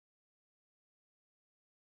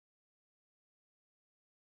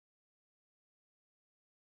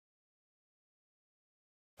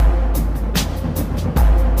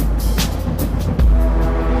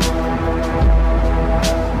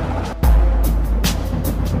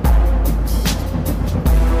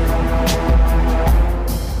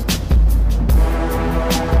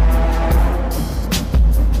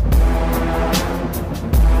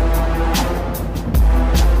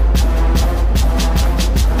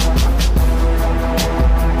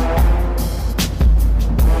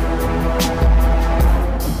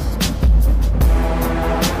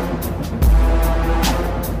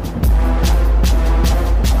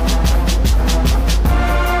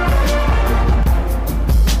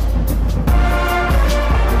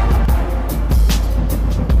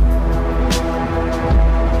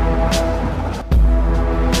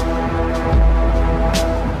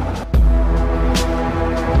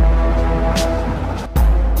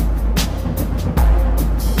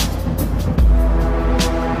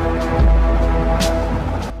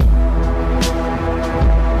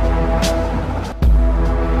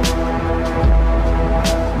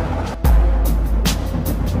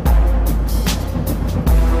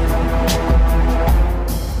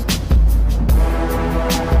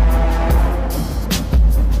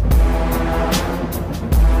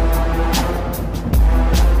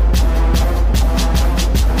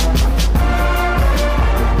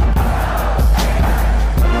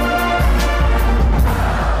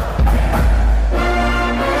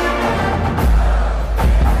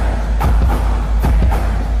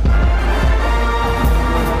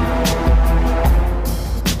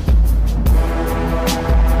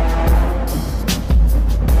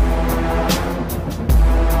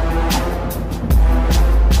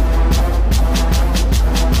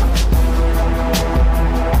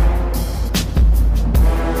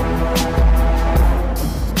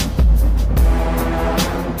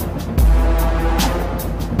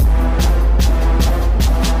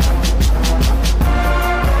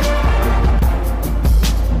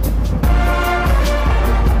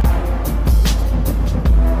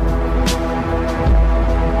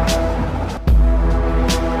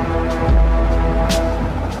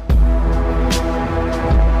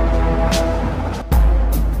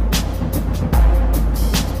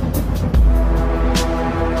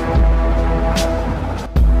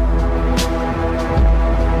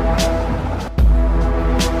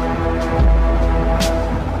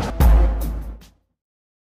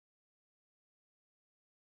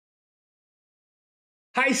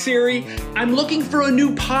Hi Siri, I'm looking for a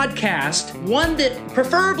new podcast, one that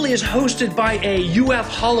preferably is hosted by a UF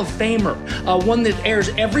Hall of Famer, one that airs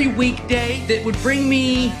every weekday that would bring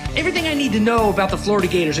me everything I need to know about the Florida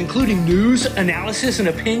Gators, including news, analysis, and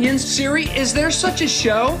opinions. Siri, is there such a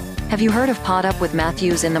show? Have you heard of PodUp with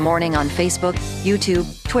Matthews in the morning on Facebook,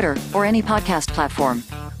 YouTube, Twitter, or any podcast platform?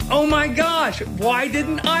 Oh my gosh, why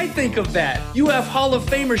didn't I think of that? UF Hall of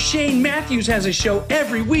Famer Shane Matthews has a show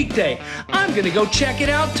every weekday. I'm going to go check it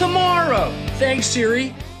out tomorrow. Thanks,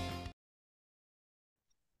 Siri.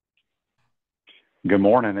 Good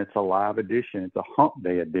morning. It's a live edition. It's a hump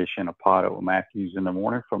day edition of PodUp with Matthews in the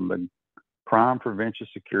morning from the Crime Prevention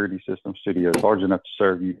Security System Studios, large enough to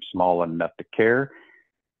serve you, small enough to care.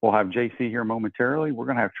 We'll have JC here momentarily. We're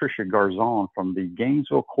going to have Tricia Garzon from the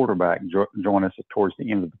Gainesville quarterback join us towards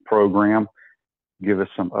the end of the program, give us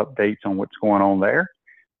some updates on what's going on there.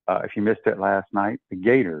 If you missed it last night, the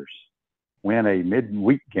Gators win a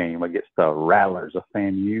midweek game against the Rattlers of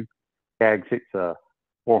FAMU. Cags hits a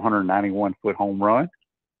 491-foot home run,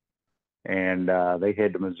 and they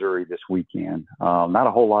head to Missouri this weekend. Not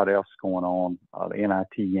a whole lot else going on. The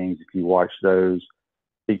NIT games, if you watch those,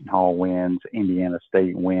 Seton Hall wins, Indiana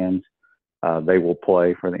State wins. They will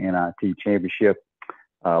play for the NIT championship.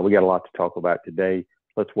 We got a lot to talk about today.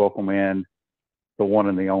 Let's welcome in the one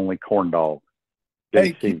and the only Corn Dog,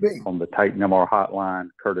 JC, on the Titan MR hotline,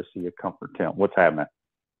 courtesy of Comfort Tent. What's happening?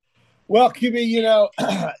 Well, QB,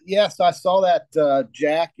 yes, I saw that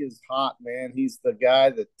Jack is hot, man. He's the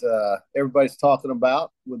guy that everybody's talking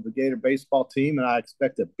about with the Gator baseball team, and I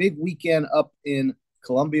expect a big weekend up in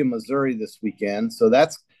Columbia, Missouri this weekend. So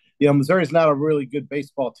that's, Missouri's not a really good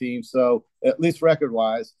baseball team, so at least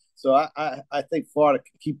record-wise. So I think Florida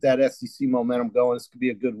can keep that SEC momentum going. This could be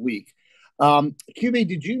a good week. QB,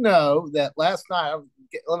 did you know that last night,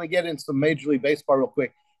 let me get into some Major League Baseball real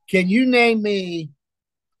quick. Can you name me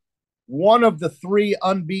one of the three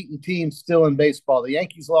unbeaten teams still in baseball? The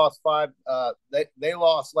Yankees lost five. They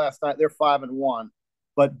lost last night. They're 5-1.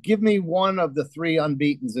 But give me one of the three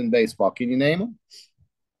unbeatens in baseball. Can you name them?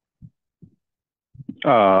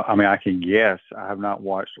 I can guess. I have not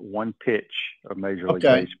watched one pitch of Major League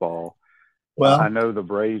Baseball. Well, I know the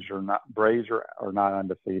Braves are not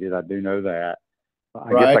undefeated. I do know that.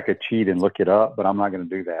 I guess I could cheat and look it up, but I'm not going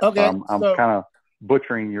to do that. Okay, so I'm kind of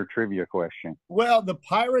butchering your trivia question. Well, the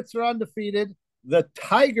Pirates are undefeated, the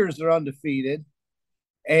Tigers are undefeated,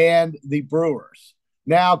 and the Brewers.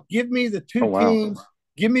 Now, give me the two teams.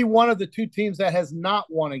 Give me one of the two teams that has not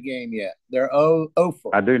won a game yet. They're 0-4.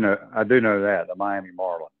 I do know that, the Miami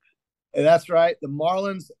Marlins. That's right, the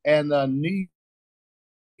Marlins and the New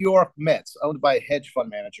York Mets, owned by a hedge fund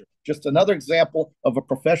manager. Just another example of a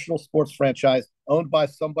professional sports franchise owned by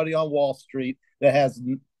somebody on Wall Street that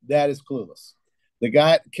is clueless. The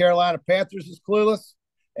guy at the Carolina Panthers is clueless,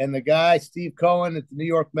 and the guy, Steve Cohen, at the New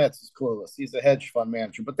York Mets is clueless. He's a hedge fund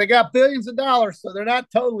manager. But they got billions of dollars, so they're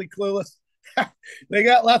not totally clueless. They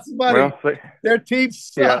got lots of money. Well, their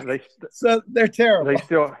teams suck, so they're terrible.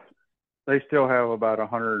 They still have about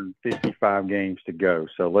 155 games to go.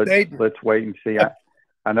 So let's wait and see.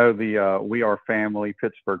 I know the We Are Family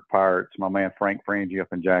Pittsburgh Pirates. My man Frank Frangie up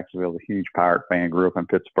in Jacksonville, a huge Pirate fan, grew up in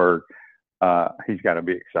Pittsburgh. He's got to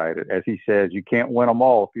be excited. As he says, you can't win them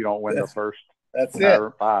all if you don't win the first. That's it.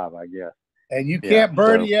 5, I guess. And you can't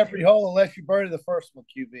birdie every hole unless you birdie the first one,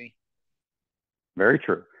 QB. Very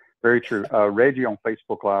true. Very true. Reggie on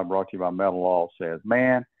Facebook Live, brought to you by Metal Law, says,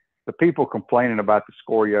 man, the people complaining about the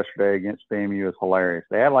score yesterday against FAMU is hilarious.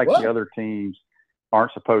 They act like the other teams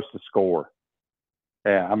aren't supposed to score.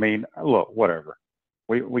 Yeah, I mean, look, whatever.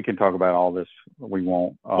 We can talk about all this we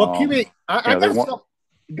want. Well, QB,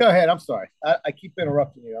 go ahead. I'm sorry. I keep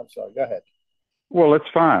interrupting you. I'm sorry. Go ahead. Well, it's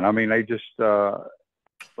fine. I mean, they just I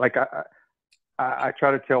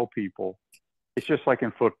try to tell people it's just like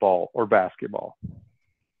in football or basketball.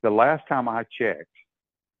 The last time I checked,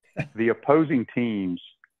 the opposing teams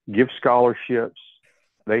give scholarships,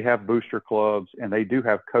 they have booster clubs, and they do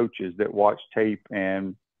have coaches that watch tape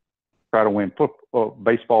and try to win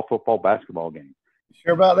baseball, football, basketball games. You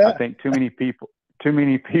sure about that? I think too many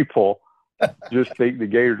people just think the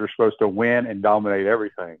Gators are supposed to win and dominate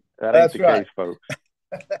everything. That's ain't the case, folks.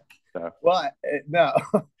 So. Well, no.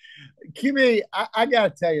 QB, I got to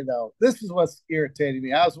tell you, though, this is what's irritating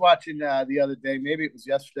me. I was watching the other day, maybe it was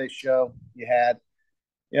yesterday's show you had.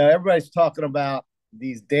 Everybody's talking about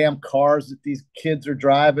these damn cars that these kids are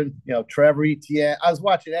driving, Trevor Etienne. I was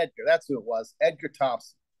watching Edgar. That's who it was, Edgar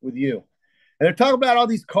Thompson with you. And they're talking about all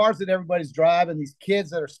these cars that everybody's driving, these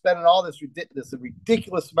kids that are spending all this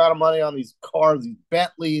ridiculous amount of money on these cars, these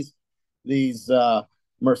Bentleys, these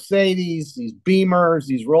Mercedes, these Beamers,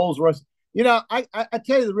 these Rolls Royce. I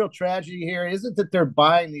tell you the real tragedy here isn't that they're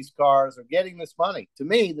buying these cars or getting this money. To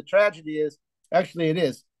me, the tragedy is actually it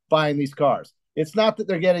is buying these cars. It's not that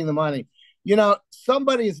they're getting the money.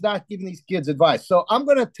 Somebody is not giving these kids advice. So I'm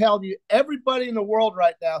going to tell you, everybody in the world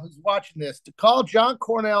right now who's watching this, to call John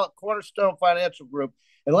Cornell at Cornerstone Financial Group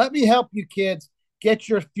and let me help you kids get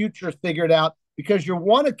your future figured out, because you're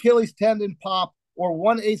one Achilles tendon pop or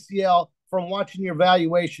one ACL from watching your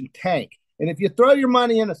valuation tank. And if you throw your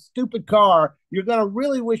money in a stupid car, you're going to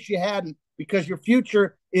really wish you hadn't, because your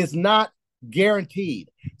future is not guaranteed.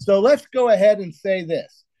 So let's go ahead and say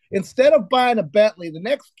this. Instead of buying a Bentley, the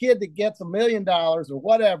next kid that gets $1 million or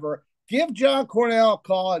whatever, give John Cornell a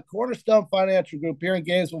call at Cornerstone Financial Group here in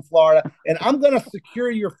Gainesville, Florida, and I'm going to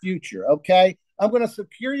secure your future, okay? I'm going to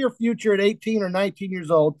secure your future at 18 or 19 years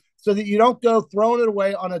old so that you don't go throwing it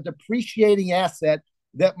away on a depreciating asset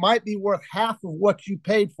that might be worth half of what you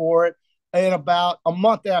paid for it in about a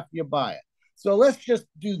month after you buy it. So let's just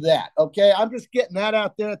do that, okay? I'm just getting that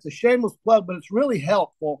out there. It's a shameless plug, but it's really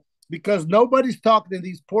helpful because nobody's talking to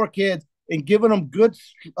these poor kids and giving them good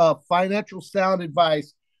financial sound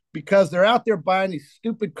advice, because they're out there buying these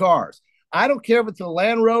stupid cars. I don't care if it's a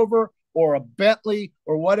Land Rover or a Bentley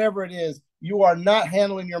or whatever it is. You are not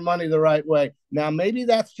handling your money the right way. Now, maybe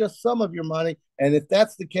that's just some of your money, and if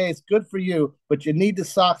that's the case, good for you, but you need to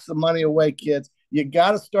sock some money away, kids. You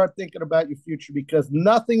got to start thinking about your future, because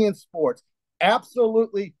nothing in sports,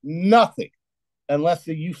 absolutely nothing, unless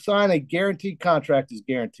you sign a guaranteed contract, is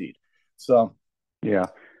guaranteed. So, yeah,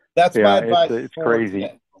 that's my advice. It's crazy.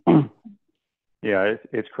 Yeah,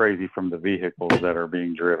 it's crazy from the vehicles that are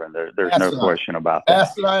being driven. There's no question about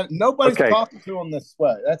that. Nobody's talking to them this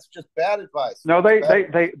way. That's just bad advice. No, they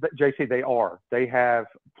JC, they are. They have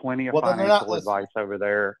plenty of financial advice over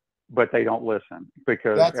there, but they don't listen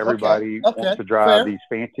because everybody wants to drive these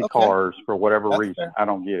fancy cars for whatever reason. Fair. I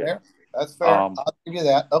don't get it. That's fair. I'll give you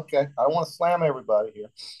that. Okay. I don't want to slam everybody here.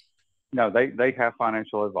 No, they have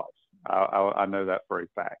financial advice. I know that for a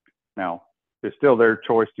fact. Now, it's still their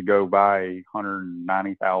choice to go buy a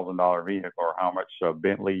 $190,000 vehicle, or how much a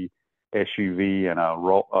Bentley SUV and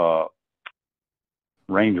a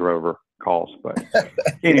Range Rover costs. But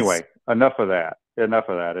anyway, enough of that.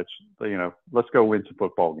 It's, let's go win some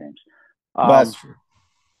football games. That's true.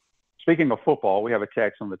 Speaking of football, we have a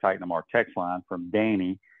text on the Titan Mark text line from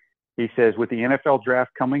Danny. He says, with the NFL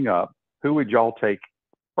draft coming up, who would y'all take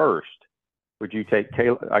first? Would you take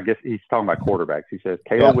Caleb? I guess he's talking about quarterbacks. He says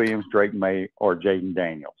Caleb Williams, Drake May, or Jaden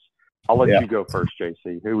Daniels. I'll let you go first,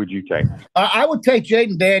 JC. Who would you take? I would take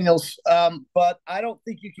Jaden Daniels, but I don't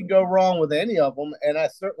think you can go wrong with any of them. And I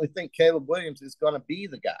certainly think Caleb Williams is going to be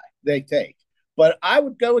the guy they take. But I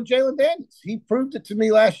would go with Jalen Daniels. He proved it to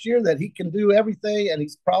me last year that he can do everything, and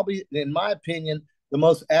he's probably, in my opinion, the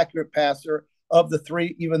most accurate passer of the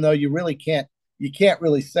three, even though you can't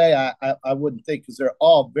really say I wouldn't think, because they're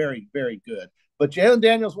all very, very good. But Jalen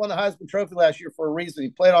Daniels won the Heisman Trophy last year for a reason. He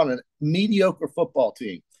played on a mediocre football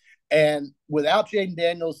team. And without Jaden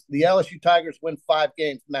Daniels, the LSU Tigers win 5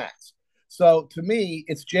 games max. So to me,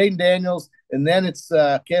 it's Jaden Daniels, and then it's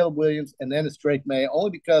Caleb Williams, and then it's Drake May, only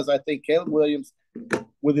because I think Caleb Williams,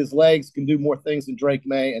 with his legs, can do more things than Drake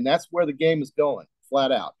May, and that's where the game is going,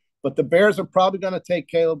 flat out. But the Bears are probably going to take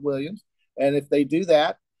Caleb Williams, and if they do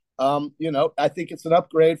that, I think it's an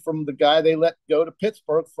upgrade from the guy they let go to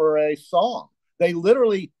Pittsburgh for a song. They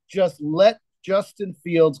literally just let Justin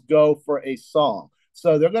Fields go for a song.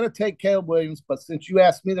 So they're going to take Caleb Williams, but since you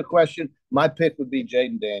asked me the question, my pick would be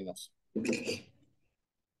Jaden Daniels.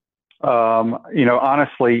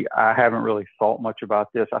 Honestly, I haven't really thought much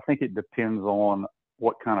about this. I think it depends on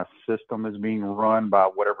what kind of system is being run by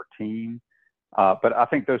whatever team. But I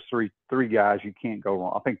think those three guys, you can't go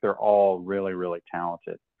wrong. I think they're all really, really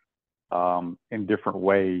talented in different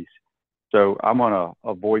ways. So I'm going to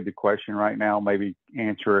avoid the question right now, maybe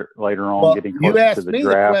answer it later on, getting closer to the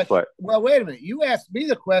draft. Well, wait a minute. You asked me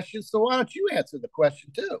the question, so why don't you answer the question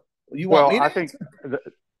too? I think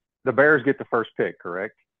the Bears get the first pick,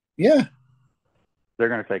 correct? Yeah. They're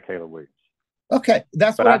going to take Caleb Williams. Okay,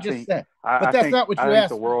 that's what I just said. But that's not what you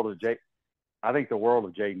asked. I think the world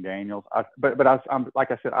of Jaden Daniels. I'm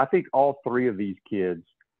like I said, I think all three of these kids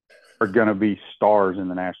are going to be stars in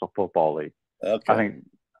the National Football League. Okay.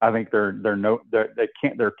 I think they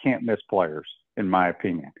can't miss players, in my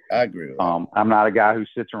opinion. I agree with that. I'm not a guy who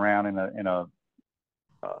sits around in a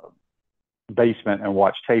basement and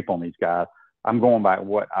watch tape on these guys. I'm going by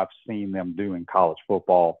what I've seen them do in college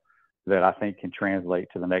football that I think can translate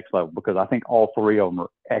to the next level, because I think all three of them are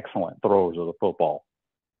excellent throwers of the football,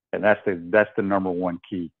 and that's the number one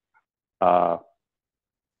key. I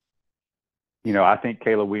think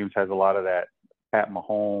Caleb Williams has a lot of that Pat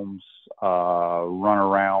Mahomes, run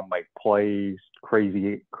around, make plays,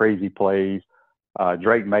 crazy plays.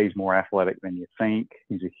 Drake May's more athletic than you think.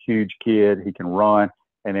 He's a huge kid. He can run.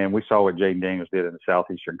 And then we saw what Jaden Daniels did in the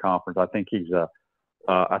Southeastern Conference. I think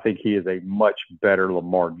I think he is a much better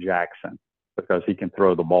Lamar Jackson because he can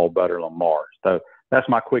throw the ball better than Lamar. So that's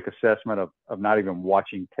my quick assessment of not even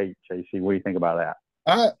watching tape, JC. What do you think about that?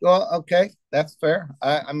 Well, okay, that's fair.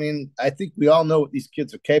 I mean, I think we all know what these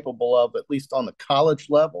kids are capable of, at least on the college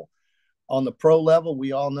level. On the pro level,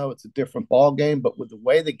 we all know it's a different ball game. But with the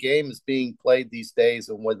way the game is being played these days,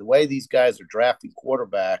 and with the way these guys are drafting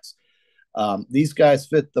quarterbacks, these guys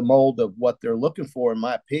fit the mold of what they're looking for, in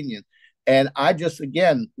my opinion. And I just,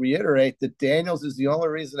 again, reiterate that Daniels is the only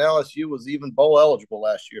reason LSU was even bowl eligible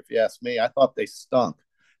last year, if you ask me. I thought they stunk.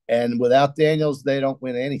 And without Daniels, they don't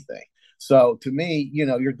win anything. So to me,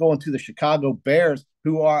 you're going to the Chicago Bears,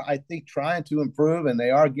 who are, I think, trying to improve, and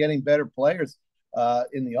they are getting better players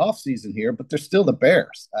in the offseason here, but they're still the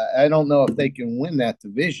Bears. I don't know if they can win that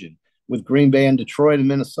division with Green Bay and Detroit and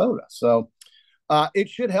Minnesota. So it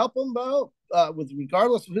should help them, though, with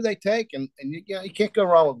regardless of who they take. And you can't go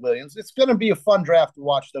wrong with Williams. It's going to be a fun draft to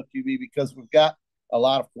watch, though, QB, because we've got a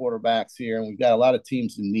lot of quarterbacks here, and we've got a lot of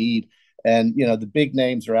teams in need. And, the big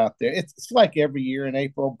names are out there. It's like every year in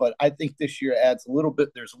April, but I think this year adds a little bit.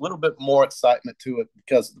 There's a little bit more excitement to it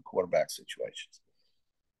because of the quarterback situations.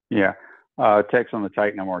 Yeah. Text on the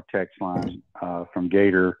Titan MR text line from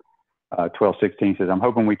Gator 1216 says, I'm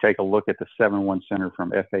hoping we take a look at the 7-1 center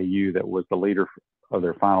from FAU that was the leader of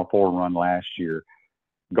their Final Four run last year.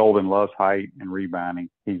 Golden loves height and rebounding.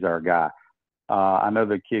 He's our guy. I know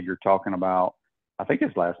the kid you're talking about. I think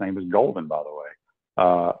his last name is Golden, by the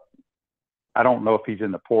way. I don't know if he's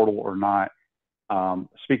in the portal or not.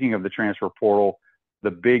 Speaking of the transfer portal,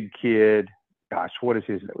 the big kid, what is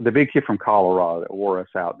his? The big kid from Colorado that wore us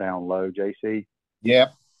out down low, JC. Yeah.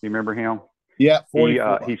 You remember him? Yeah.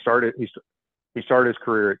 He started his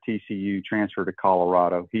career at TCU, transferred to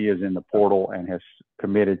Colorado. He is in the portal and has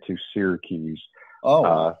committed to Syracuse. Oh,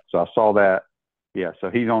 wow. So I saw that. Yeah. So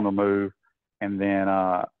he's on the move. And then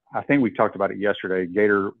I think we talked about it yesterday.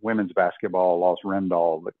 Gator women's basketball lost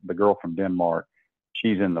Rendall, the girl from Denmark.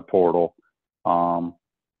 She's in the portal. So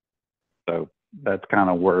that's kind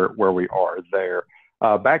of where we are there.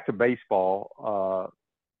 Back to baseball.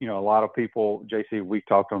 A lot of people, JC, we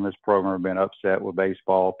talked on this program, have been upset with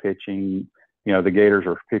baseball pitching. The Gators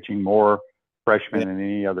are pitching more freshmen than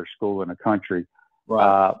any other school in the country.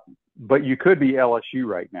 Right. But you could be LSU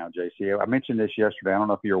right now, JC. I mentioned this yesterday. I don't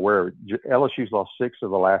know if you're aware. LSU's lost 6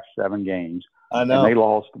 of the last 7 games. I know. And they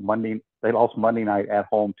lost Monday night at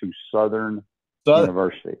home to Southern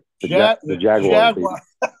University, the Jaguar team.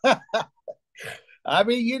 I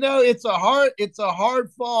mean, it's a hard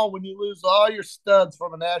fall when you lose all your studs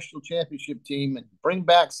from a national championship team and bring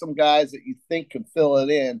back some guys that you think can fill it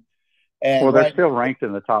in. And they're still ranked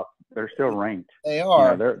in the top. They're still ranked. They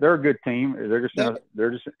are. They're a good team.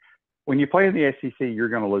 They're just when you play in the SEC, you're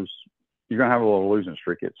going to lose. You're going to have a little losing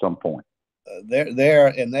streak at some point. They're there,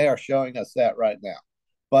 and they are showing us that right now.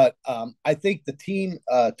 But I think the team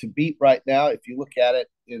to beat right now, if you look at it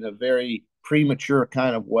in a very premature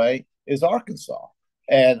kind of way, is Arkansas.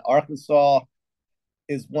 And Arkansas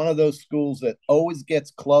is one of those schools that always gets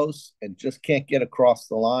close and just can't get across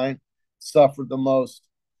the line. Suffered the most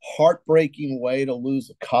heartbreaking way to lose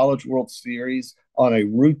a College World Series on a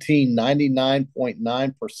routine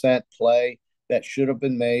 99.9% play that should have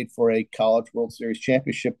been made for a College World Series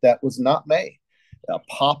championship that was not made. A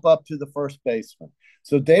pop up to the first baseman.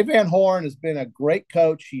 So Dave Van Horn has been a great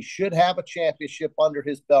coach. He should have a championship under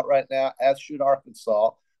his belt right now, as should Arkansas,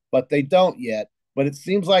 but they don't yet. But it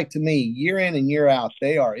seems like to me, year in and year out,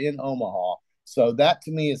 they are in Omaha. So that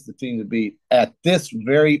to me is the team to beat at this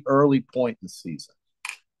very early point in the season.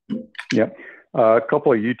 Yep. A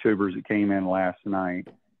couple of YouTubers that came in last night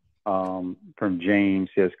from James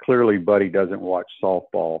says, clearly Buddy doesn't watch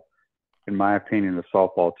softball. In my opinion, the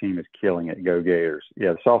softball team is killing it. Go Gators.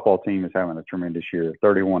 Yeah, the softball team is having a tremendous year.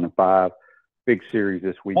 31-5. Big series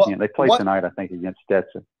this weekend. They play tonight, I think, against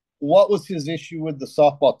Stetson. What was his issue with the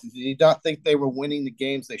softball team? Did he not think they were winning the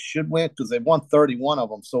games they should win? Because they won 31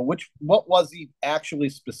 of them. So what was he actually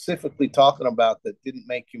specifically talking about that didn't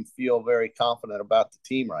make him feel very confident about the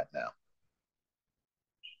team right now?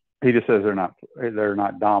 He just says they're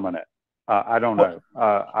not dominant. I don't know.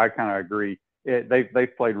 I kind of agree.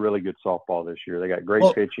 They've played really good softball this year. They got great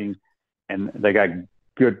pitching, and they got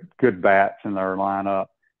good bats in their lineup.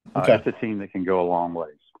 It's a team that can go a long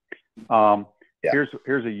ways. Here's a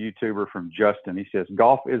YouTuber from Justin. He says,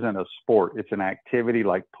 golf isn't a sport. It's an activity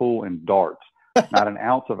like pool and darts. Not an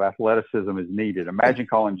ounce of athleticism is needed. Imagine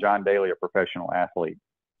calling John Daly a professional athlete.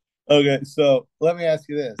 Okay, so let me ask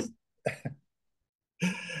you this.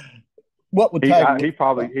 What would he's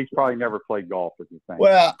probably never played golf, is the thing.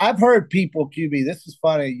 Well, I've heard people, QB, this is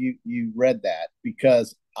funny you read that,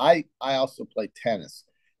 because I also play tennis.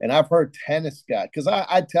 And I've heard tennis guys, because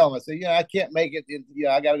I tell them, I say, I can't make it.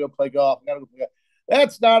 I got to go play golf.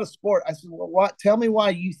 That's not a sport. I said, well, what? Tell me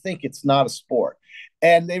why you think it's not a sport.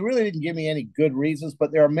 And they really didn't give me any good reasons,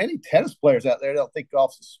 but there are many tennis players out there that don't think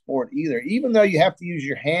golf's a sport either, even though you have to use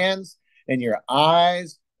your hands and your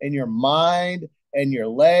eyes and your mind and your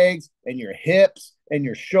legs and your hips and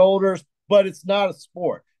your shoulders, but it's not a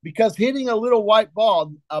sport, because hitting a little white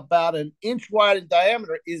ball about an inch wide in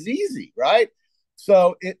diameter is easy, right?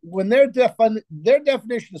 So when their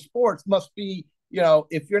definition of sports must be,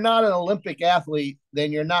 if you're not an Olympic athlete,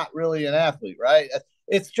 then you're not really an athlete, right?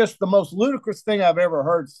 It's just the most ludicrous thing I've ever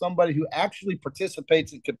heard somebody who actually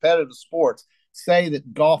participates in competitive sports say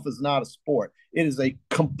that golf is not a sport. It is a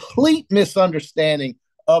complete misunderstanding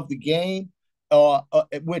of the game,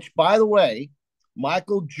 which, by the way,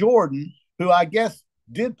 Michael Jordan, who I guess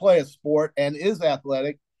did play a sport and is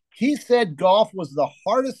athletic, he said golf was the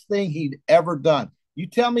hardest thing he'd ever done. You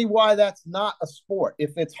tell me why that's not a sport.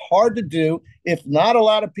 If it's hard to do, if not a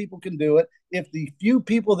lot of people can do it, if the few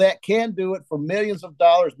people that can do it for millions of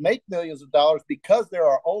dollars make millions of dollars because there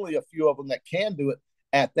are only a few of them that can do it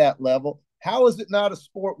at that level, how is it not a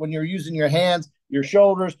sport when you're using your hands, your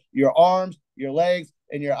shoulders, your arms, your legs,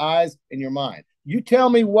 and your eyes and your mind? You tell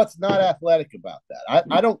me what's not athletic about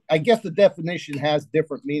that. I guess the definition has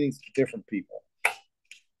different meanings to different people.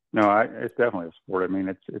 No, it's definitely a sport. I mean,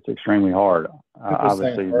 it's extremely hard.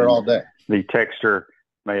 Obviously, all day. The texter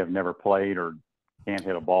may have never played or can't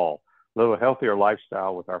hit a ball. Live a healthier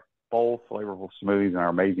lifestyle with our full, flavorful smoothies and our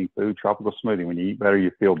amazing food. Tropical Smoothie. When you eat better,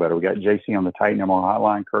 you feel better. We got JC on the Titan MR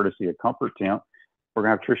hotline, courtesy of Comfort Temp. We're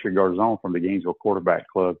going to have Tricia Garzon from the Gainesville Quarterback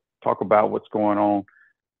Club talk about what's going on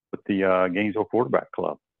with the Gainesville Quarterback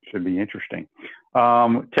Club. Should be interesting.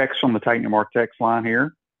 Text from the Titan MR text line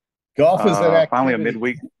here. Golf is an activity. Finally a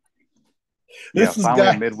midweek.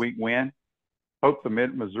 A midweek win. Hope the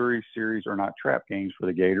Mid-Missouri series are not trap games for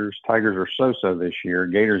the Gators. Tigers are so-so this year.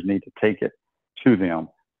 Gators need to take it to them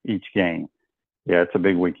each game. Yeah, it's a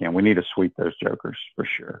big weekend. We need to sweep those jokers for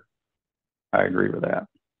sure. I agree with that.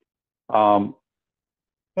 Oh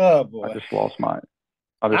boy! I just lost my.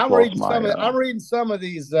 I'm reading some of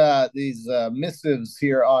these missives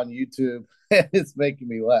here on YouTube. It's making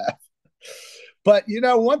me laugh. But,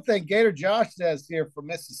 one thing Gator Josh says here from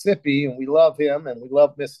Mississippi, and we love him, and we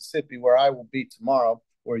love Mississippi, where I will be tomorrow,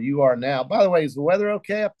 where you are now. By the way, is the weather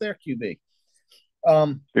okay up there, QB?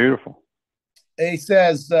 Beautiful. He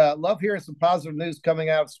says, love hearing some positive news coming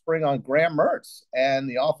out of spring on Graham Mertz and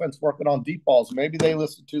the offense working on deep balls. Maybe they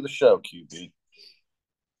listen to the show, QB.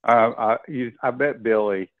 I bet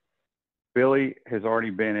Billy has already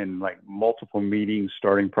been in multiple meetings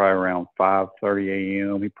starting probably around 5:30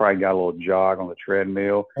 a.m. He probably got a little jog on the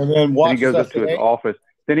treadmill. And then he goes up to his office.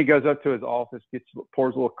 Then he goes up to his office,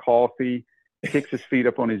 pours a little coffee, kicks his feet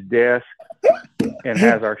up on his desk, and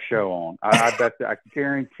has our show on. I bet I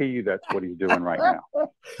guarantee you that's what he's doing right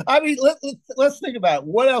now. I mean, let's think about it.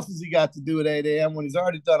 What else has he got to do at 8 a.m. when he's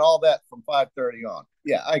already done all that from 5:30 on?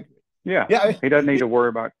 Yeah, I agree. Yeah. He doesn't need to worry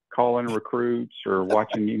about calling recruits or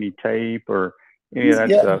watching any tape or any of that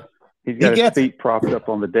stuff. He's got his feet propped up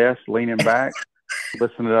on the desk, leaning back,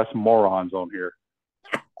 listening to us morons on here.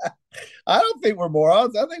 I don't think we're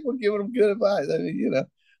morons. I think we're giving them good advice. I mean,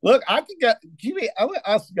 look, I would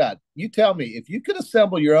ask God, you tell me, if you could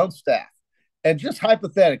assemble your own staff and just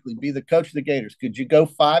hypothetically be the coach of the Gators, could you go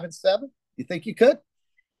 5-7? You think you could?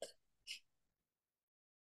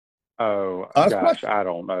 Oh, gosh, I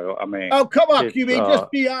don't know. I mean, come on, QB, just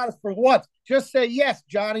be honest for once. Just say, yes,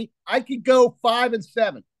 Johnny, I could go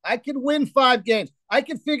 5-7. I could win 5 games. I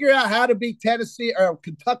can figure out how to beat Tennessee or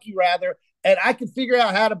Kentucky, rather, and I can figure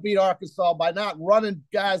out how to beat Arkansas by not running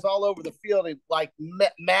guys all over the field like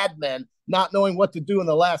madmen, not knowing what to do in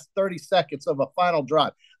the last 30 seconds of a final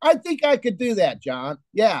drive. I think I could do that, John.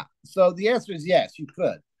 Yeah. So the answer is yes, you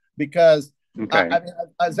could, because okay.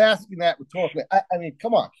 I was asking that rhetorically. I mean,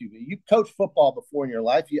 come on, QB. You coached football before in your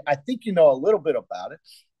life. I think you know a little bit about it.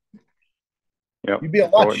 Yep. You'd be a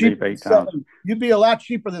lot cheaper. You'd be a lot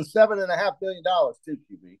cheaper than $7.5 billion too,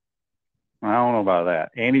 QB. I don't know about that.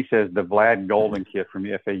 Andy says the Vlad Golden kid from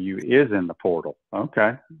the FAU is in the portal.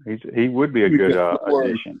 Okay, he would be a good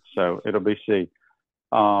addition. So it'll be C.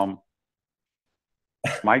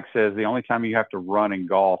 Mike says the only time you have to run in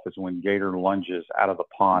golf is when Gator lunges out of the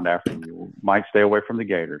pond after you. Mike, stay away from the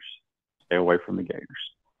Gators. Stay away from the Gators.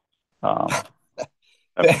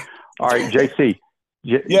 All right, JC.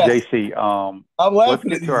 Yes. JC, I'm let's laughing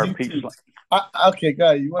get at to our these Peach. Okay, go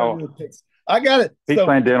ahead. You want to do the picks? I got it.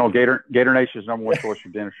 Peachland Dental, Gator Nation's #1 choice for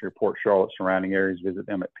dentistry, Port Charlotte, surrounding areas. Visit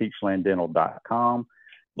them at peachlanddental.com.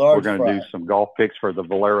 We're going to do some golf picks for the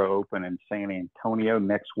Valero Open in San Antonio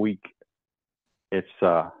next week. It's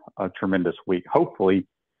a tremendous week. Hopefully,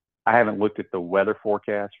 I haven't looked at the weather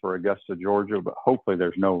forecast for Augusta, Georgia, but hopefully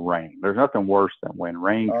there's no rain. There's nothing worse than when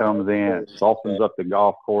rain comes in, it softens up the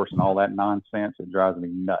golf course and all that nonsense. It drives me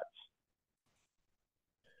nuts.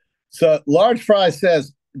 So Large Fry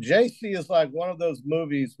says, JC is like one of those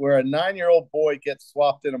movies where a 9-year-old boy gets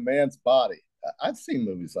swapped in a man's body. I've seen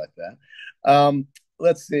movies like that.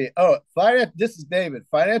 Let's see. Oh, this is David.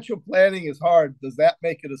 Financial planning is hard. Does that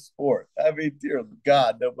make it a sport? I mean, dear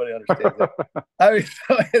God, nobody understands it. I mean,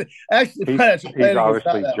 actually, financial planning is not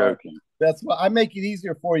that joking. Hard. That's why I make it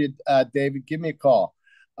easier for you, David. Give me a call.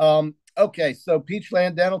 Okay, so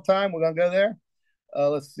Peachland Dental time. We're gonna go there.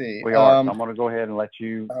 Let's see. We are. I'm gonna go ahead and let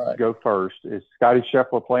you go first. Is Scotty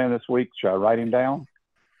Scheffler playing this week? Should I write him down?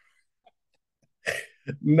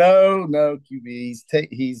 No, QB.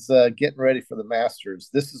 He's getting ready for the Masters.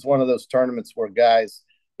 This is one of those tournaments where guys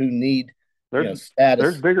who need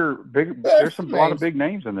status. There's there's a lot of big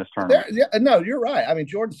names in this tournament. No, you're right. I mean,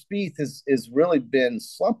 Jordan Spieth has really been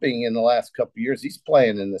slumping in the last couple of years. He's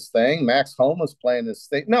playing in this thing. Max Homa's playing this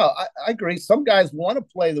thing. No, I agree. Some guys want to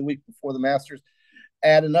play the week before the Masters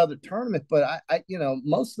at another tournament, but I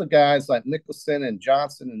most of the guys like Mickelson and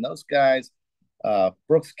Johnson and those guys,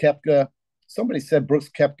 Brooks Koepka. Somebody said Brooks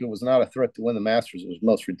Koepka was not a threat to win the Masters. It was the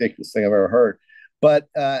most ridiculous thing I've ever heard. But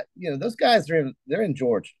those guys they're in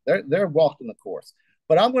Georgia. They're walking the course.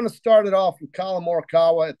 But I'm going to start it off with Colin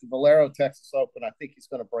Morikawa at the Valero Texas Open. I think he's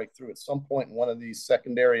going to break through at some point in one of these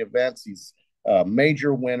secondary events. He's a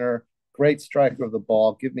major winner, great striker of the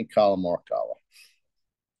ball. Give me Colin Morikawa.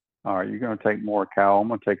 All right, you're going to take Morikawa. I'm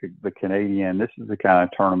going to take the Canadian. This is the kind of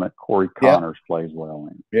tournament Corey Connors plays well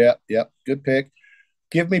in. Yeah, good pick.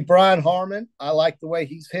 Give me Brian Harman. I like the way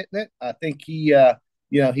he's hitting it. I think he's on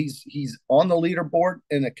the leaderboard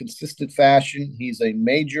in a consistent fashion. He's a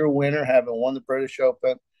major winner, having won the British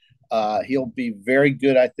Open. He'll be very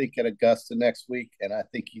good, I think, at Augusta next week, and I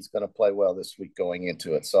think he's going to play well this week going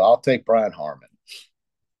into it. So I'll take Brian Harman.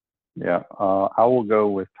 Yeah, I will go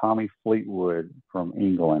with Tommy Fleetwood from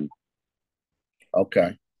England.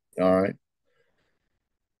 Okay, all right.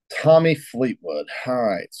 Tommy Fleetwood. All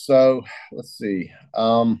right. So let's see.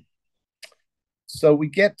 So we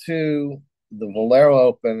get to the Valero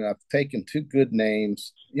Open. I've taken two good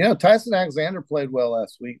names. Tyson Alexander played well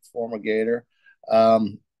last week, former Gator,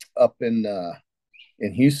 up in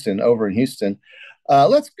Houston, over in Houston.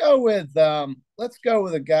 Let's go with a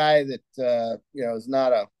guy that is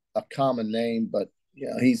not a common name, but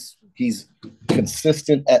he's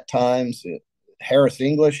consistent at times. Harris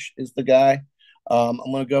English is the guy. I'm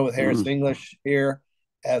going to go with Harris English here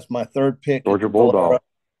as my third pick. Georgia Bulldog.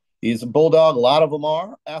 He's a Bulldog. A lot of them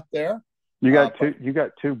are out there. You got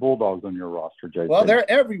two Bulldogs on your roster, JC. Well,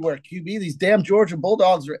 they're everywhere, QB. These damn Georgia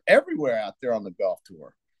Bulldogs are everywhere out there on the golf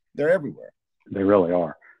tour. They're everywhere. They really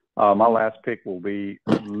are. My last pick will be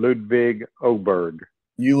Ludvig Åberg.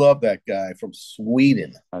 You love that guy from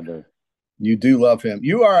Sweden. I do. You do love him.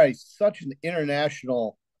 You are such an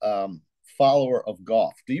international follower of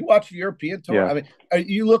golf. Do you watch the European tour? Yeah. I mean, are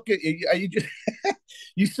you just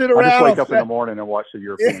you sit around? I just wake up in the morning and watch the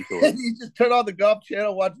European tour. You just turn on the golf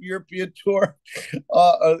channel, watch the European tour.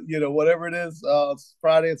 Whatever it is,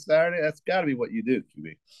 Friday and Saturday. That's got to be what you do,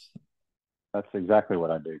 QB. That's exactly what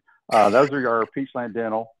I do. Those are our Peachland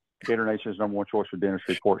Dental, Gator Nation's #1 choice for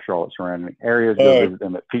dentistry, Port Charlotte surrounding areas. Go visit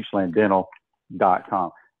them at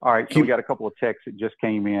peachlanddental.com. All right, so we got a couple of texts that just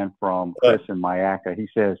came in from Chris in Mayaca. He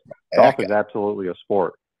says, golf is absolutely a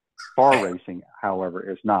sport. Car racing, however,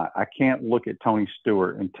 is not. I can't look at Tony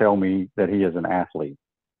Stewart and tell me that he is an athlete.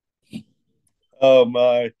 Oh,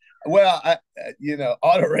 my. Well,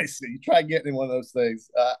 auto racing, you try getting in one of those things.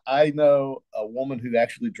 I know a woman who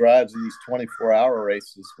actually drives in these 24-hour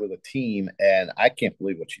races with a team, and I can't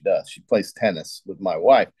believe what she does. She plays tennis with my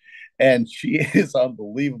wife, and she is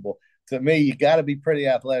unbelievable. To me, you got to be pretty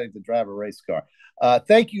athletic to drive a race car.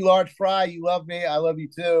 Thank you, Large Fry. You love me. I love you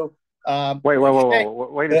too. Wait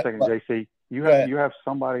a second, JC. You have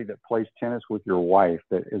somebody that plays tennis with your wife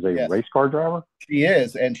that is a race car driver? She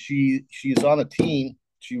is, and she's on a team.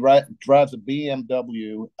 She drives a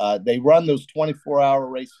BMW. They run those 24-hour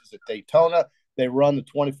races at Daytona. They run the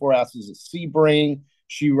 24 hours at Sebring.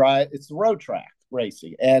 It's the road track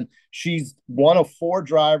racing, and she's one of 4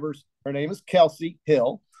 drivers. Her name is Kelsey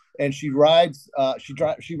Hill. And she rides,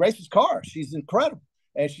 she races cars. She's incredible.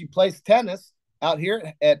 And she plays tennis. out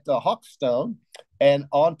here at Hawkstone and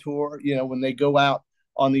on tour. When they go out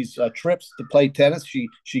on these trips to play tennis,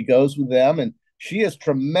 she goes with them, and she is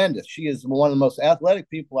tremendous. She is one of the most athletic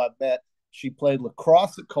people I've met. She played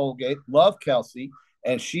lacrosse at Colgate. Love Kelsey,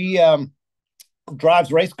 and she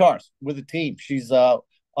drives race cars with a team. She's on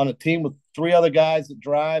a team with 3 other guys that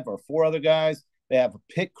drive, or 4 other guys. They have a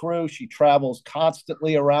pit crew. She travels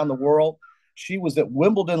constantly around the world. She was at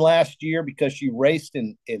Wimbledon last year because she raced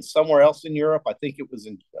in somewhere else in Europe. I think it was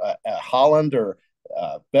in Holland or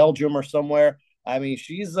Belgium or somewhere. I mean,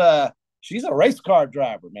 she's a race car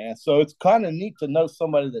driver, man. So it's kind of neat to know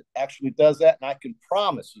somebody that actually does that. And I can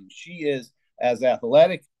promise you, she is as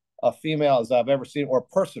athletic a female as I've ever seen, or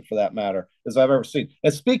a person for that matter, as I've ever seen.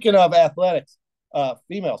 And speaking of athletics,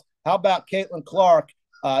 females, how about Caitlin Clark?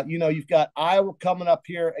 You've got Iowa coming up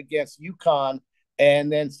here against UConn,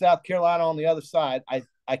 and then South Carolina on the other side.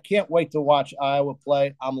 I can't wait to watch Iowa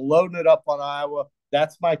play. I'm loading it up on Iowa.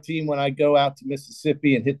 That's my team when I go out to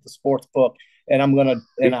Mississippi and hit the sports book. And I'm gonna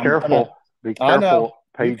be careful. Be careful.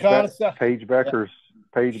 Paige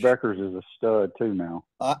Beckers is a stud too now.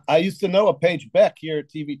 I used to know a Paige Beck here at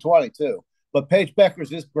TV20 too, but Paige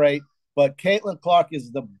Beckers is great. But Caitlin Clark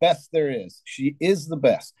is the best there is. She is the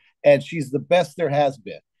best, and she's the best there has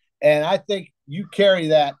been. And I think you carry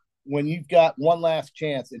that when you've got one last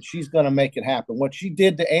chance, and she's going to make it happen. What she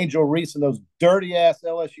did to Angel Reese and those dirty-ass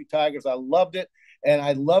LSU Tigers, I loved it. And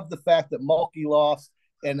I love the fact that Mulkey lost,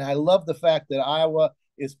 and I love the fact that Iowa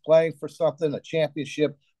is playing for something, a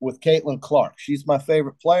championship, with Caitlin Clark. She's my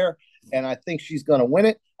favorite player, and I think she's going to win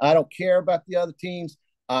it. I don't care about the other teams.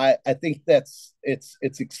 I think it's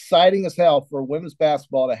exciting as hell for women's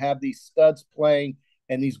basketball to have these studs playing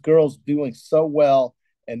and these girls doing so well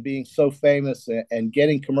and being so famous and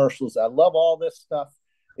getting commercials. I love all this stuff.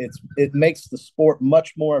 It makes the sport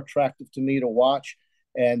much more attractive to me to watch,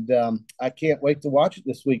 and I can't wait to watch it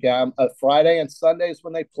this week. Friday and Sunday is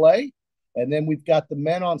when they play, and then we've got the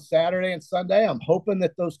men on Saturday and Sunday. I'm hoping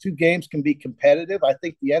that those 2 games can be competitive. I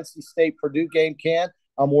think the NC State-Purdue game can.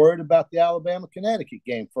 I'm worried about the Alabama-Connecticut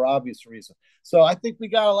game for obvious reasons. So I think we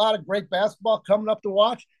got a lot of great basketball coming up to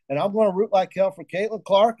watch, and I'm going to root like hell for Caitlin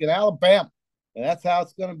Clark and Alabama, and that's how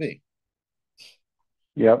it's going to be.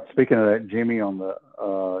 Yep. Speaking of that, Jimmy on the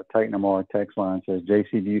Titan Amar text line says,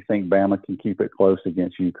 JC, do you think Bama can keep it close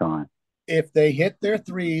against UConn? If they hit their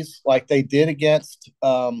threes like they did against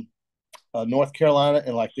North Carolina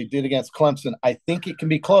and like they did against Clemson, I think it can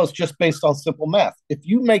be close just based on simple math. If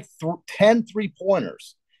you make 10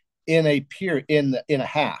 3-pointers in a period, in a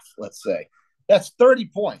half, let's say, that's 30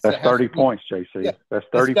 points. That's 30 points, JC. Yeah, that's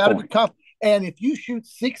 30 points. And if you shoot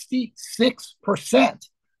 66%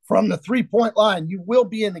 from the 3-point line, you will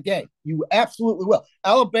be in the game. You absolutely will.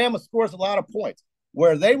 Alabama scores a lot of points.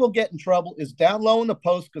 Where they will get in trouble is down low in the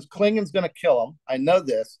post because Klingon's going to kill them. I know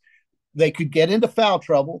this. They could get into foul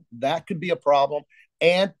trouble. That could be a problem.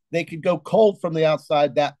 And they could go cold from the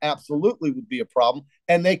outside. That absolutely would be a problem.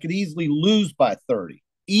 And they could easily lose by 30.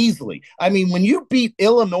 Easily. I mean, when you beat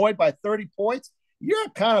Illinois by 30 points, you're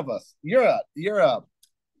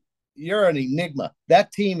an enigma.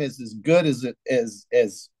 That team is as good as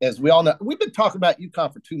we all know. We've been talking about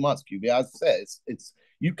UConn for 2 months, QB. I said it's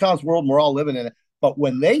UConn's world, and we're all living in it. But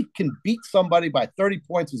when they can beat somebody by 30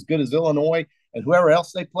 points as good as Illinois and whoever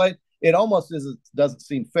else they played, it almost doesn't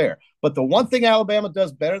seem fair. But the one thing Alabama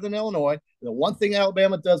does better than Illinois, the one thing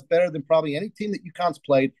Alabama does better than probably any team that UConn's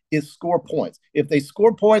played, is score points. If they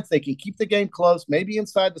score points, they can keep the game close, maybe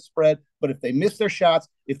inside the spread. But if they miss their shots,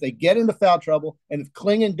 if they get into foul trouble, and if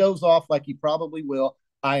Klingon goes off like he probably will,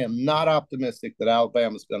 I am not optimistic that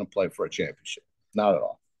Alabama's going to play for a championship. Not at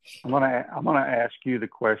all. I'm gonna ask you the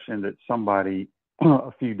question that somebody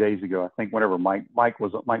a few days ago, I think whenever Mike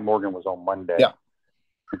Morgan was on Monday. Yeah.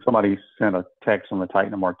 Somebody sent a text on the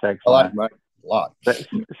Titan Amar text line, a lot,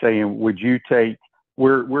 saying, "Would you take?"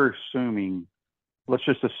 We're assuming. Let's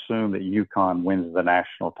just assume that UConn wins the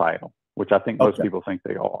national title, which I think most people think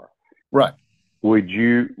they are. Right. Would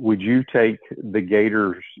you take the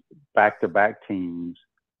Gators back-to-back teams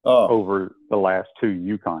over the last 2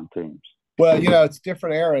 UConn teams? Well, it's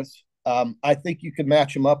different eras. I think you could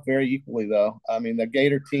match them up very equally, though. I mean, the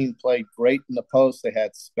Gator team played great in the post. They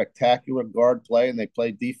had spectacular guard play, and they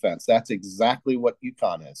played defense. That's exactly what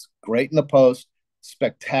UConn is. Great in the post,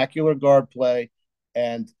 spectacular guard play,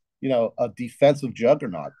 and, a defensive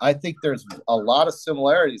juggernaut. I think there's a lot of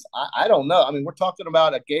similarities. I don't know. I mean, we're talking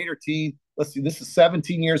about a Gator team. Let's see, this is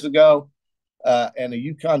 17 years ago, and a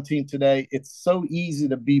UConn team today. It's so easy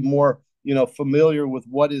to be more, familiar with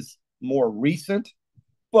what is more recent.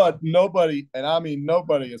 But nobody, and I mean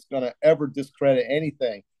nobody, is going to ever discredit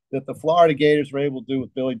anything that the Florida Gators were able to do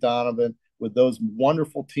with Billy Donovan, with those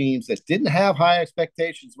wonderful teams that didn't have high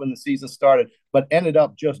expectations when the season started, but ended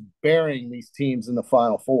up just burying these teams in the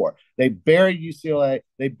Final Four. They buried UCLA.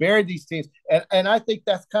 They buried these teams. And I think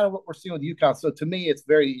that's kind of what we're seeing with UConn. So to me, it's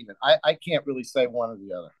very even. I can't really say one or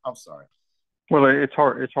the other. I'm sorry. Well, it's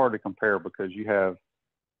hard to compare because you have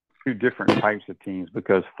two different types of teams,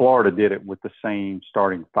 because Florida did it with the same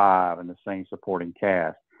starting five and the same supporting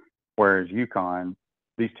cast, whereas UConn,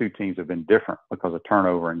 these two teams have been different because of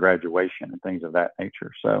turnover and graduation and things of that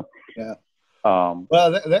nature. So, yeah. Well,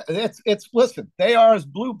 it's listen, they are as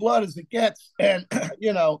blue blood as it gets, and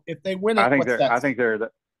if they win it, I think they're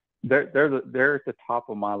at the top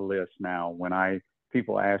of my list now. When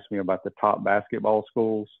people ask me about the top basketball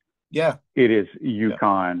schools, yeah, it is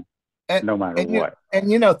UConn, no matter what.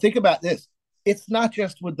 Think about this: it's not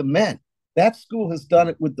just with the men. That school has done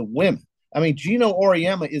it with the women. I mean, Gino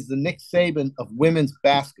Auriemma is the Nick Saban of women's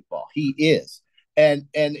basketball. He is. And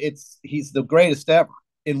he's the greatest ever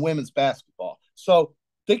in women's basketball. So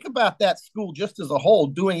think about that school just as a whole,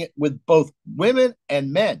 doing it with both women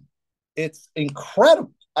and men. It's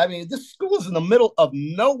incredible. I mean, this school is in the middle of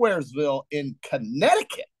Nowheresville in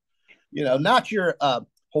Connecticut, not your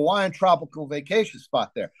Hawaiian tropical vacation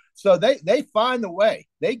spot there. So they find the way.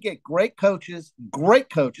 They get great coaches.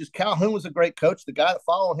 Calhoun was a great coach. The guy that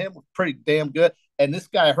followed him was pretty damn good. And this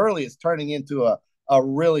guy Hurley is turning into a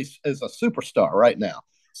superstar right now.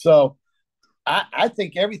 So I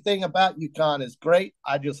think everything about UConn is great.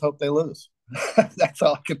 I just hope they lose. That's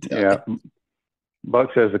all I can tell you.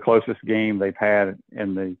 Buck says the closest game they've had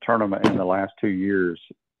in the tournament in the last 2 years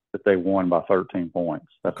that they won by 13 points.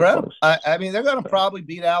 That's incredible. I mean, they're going to probably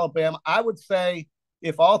beat Alabama. I would say,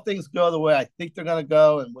 if all things go the way I think they're going to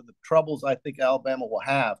go, and with the troubles I think Alabama will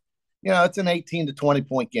have, it's an 18 to 20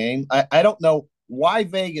 point game. I don't know why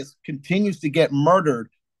Vegas continues to get murdered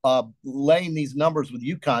laying these numbers with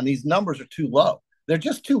UConn. These numbers are too low. They're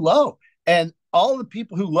just too low. And all the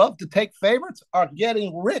people who love to take favorites are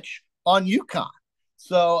getting rich on UConn.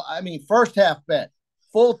 So, I mean, first half bet,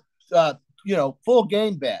 full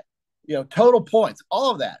game bet, total points, all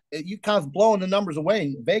of that. UConn's blowing the numbers away.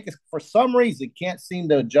 And Vegas, for some reason, can't seem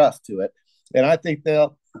to adjust to it. And I think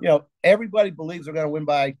they'll, everybody believes they're going to win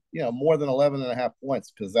by, more than 11.5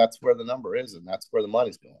 points, because that's where the number is and that's where the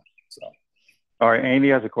money's going. So, all right, Andy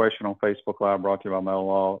has a question on Facebook Live brought to you by Mel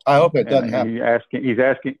Law. I hope it doesn't happen. He's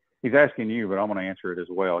asking you, but I'm going to answer it as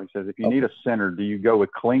well. He says, if you need a center, do you go with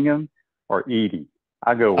Klingon or Edey?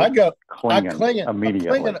 I go Klingon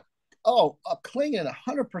immediately. Klingon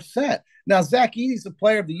 100%. Now, Zach Edey's the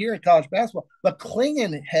player of the year in college basketball, but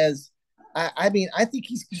Klingon has, I think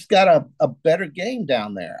he's just got a better game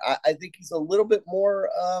down there. I think he's a little bit more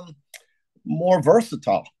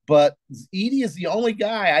versatile, but Edey is the only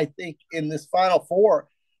guy I think in this Final Four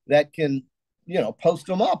that can, post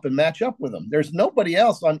him up and match up with him. There's nobody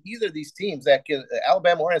else on either of these teams that can,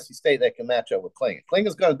 Alabama or NC State, that can match up with Klingon.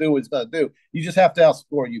 Klingon's going to do what he's going to do. You just have to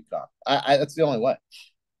outscore UConn. That's the only way.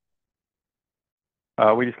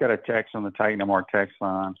 We just got a text on the Titan MR text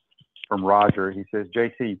line from Roger. He says,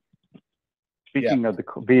 JT, speaking of the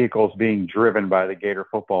vehicles being driven by the Gator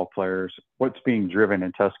football players, what's being driven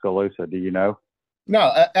in Tuscaloosa? Do you know?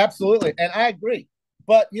 No, absolutely. And I agree.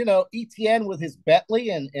 But, ETN with his Bentley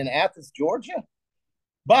in Athens, Georgia.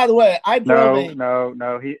 By the way, I drove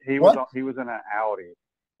No. He was in an Audi.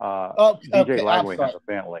 DJ Lagway has a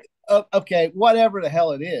Bentley. Okay, whatever the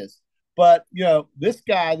hell it is. But, this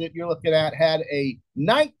guy that you're looking at had a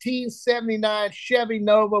 1979 Chevy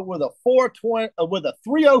Nova with a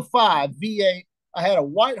 305 V8. I had a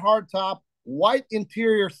white hardtop, white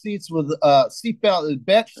interior seats with seatbelt and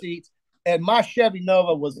bench seats, and my Chevy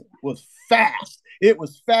Nova was fast. It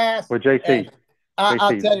was fast. Well, JT, I'll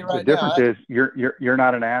tell you right now. The difference is you're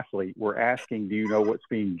not an athlete. We're asking, do you know what's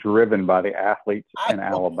being driven by the athletes in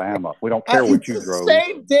Alabama? We don't care what you drove. It's the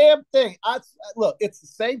same damn thing. Look, it's the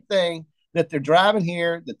same thing that they're driving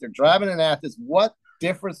here, that they're driving in Athens. What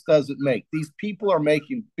difference does it make? These people are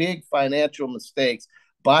making big financial mistakes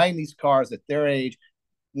buying these cars at their age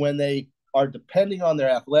when they are depending on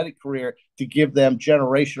their athletic career to give them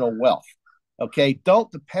generational wealth. Okay?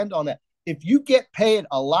 Don't depend on that. If you get paid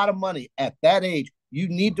a lot of money at that age, you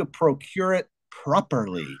need to procure it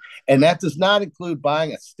properly. And that does not include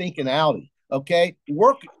buying a stinking Audi. Okay?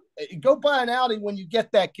 Go buy an Audi when you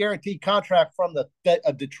get that guaranteed contract from the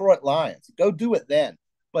Detroit Lions. Go do it then.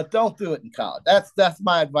 But don't do it in college. That's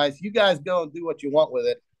my advice. You guys go and do what you want with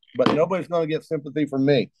it, but nobody's going to get sympathy from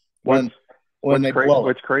me when they blow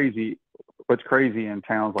it. What's crazy in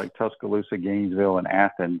towns like Tuscaloosa, Gainesville, and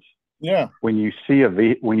Athens, yeah, when you see a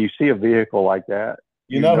vehicle like that,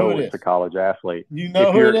 you know who it's a college athlete. You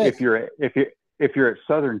know who it is. If you're at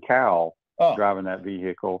Southern Cal driving that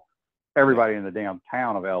vehicle. Everybody in the damn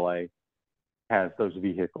town of LA has those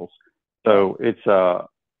vehicles. So it's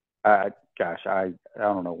I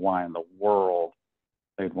don't know why in the world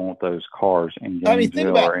they'd want those cars in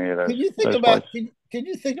Gainesville or any of those. Can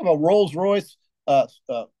you think of a Rolls Royce,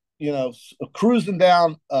 cruising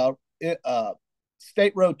down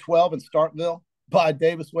State Road 12 in Starkville by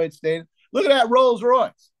Davis Wade Stadium? Look at that Rolls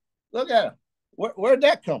Royce. Look at it. Where'd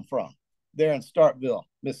that come from? There in Starkville,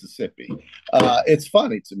 Mississippi. It's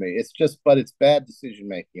funny to me. But it's bad decision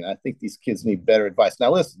making. I think these kids need better advice.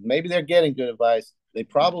 Now, listen, maybe they're getting good advice. They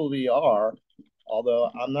probably are, although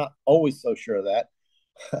I'm not always so sure of that.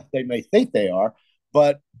 They may think they are,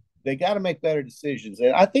 but they got to make better decisions.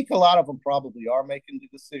 And I think a lot of them probably are making the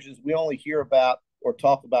decisions. We only hear about or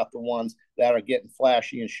talk about the ones that are getting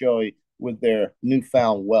flashy and showy with their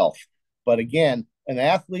newfound wealth. But again, an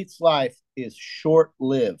athlete's life is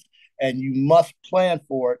short-lived, and you must plan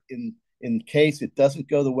for it in case it doesn't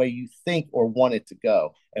go the way you think or want it to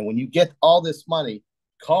go. And when you get all this money,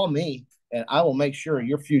 call me, and I will make sure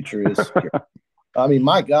your future is secure. I mean,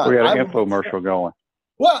 my God. We got an infomercial going.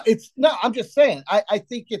 Well, I'm just saying, I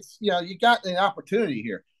think it's, you got an opportunity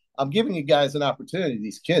here. I'm giving you guys an opportunity,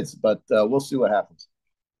 these kids, but we'll see what happens.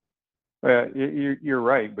 Well, you're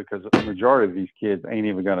right, because the majority of these kids ain't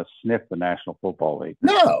even going to sniff the National Football League.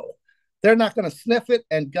 No, they're not going to sniff it.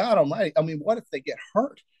 And God almighty, I mean, what if they get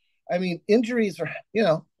hurt? I mean, injuries are,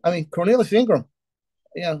 Cornelius Ingram,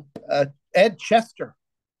 Ed Chester.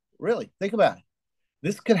 Really, think about it.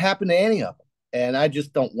 This could happen to any of them. And I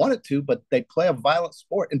just don't want it to, but they play a violent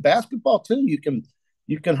sport. In basketball, too, you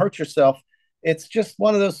can hurt yourself. It's just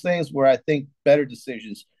one of those things where I think better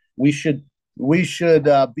decisions. We should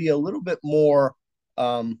be a little bit more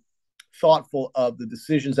thoughtful of the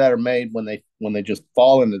decisions that are made when they just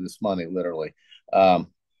fall into this money, literally.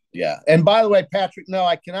 Yeah. And by the way, Patrick, no,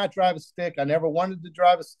 I cannot drive a stick. I never wanted to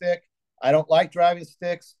drive a stick. I don't like driving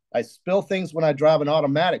sticks. I spill things when I drive an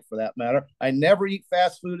automatic, for that matter. I never eat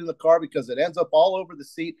fast food in the car because it ends up all over the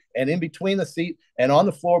seat and in between the seat and on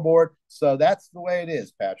the floorboard. So that's the way it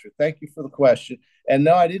is, Patrick. Thank you for the question. And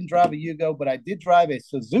no, I didn't drive a Yugo, but I did drive a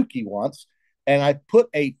Suzuki once. And I put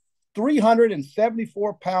a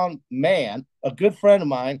 374-pound man, a good friend of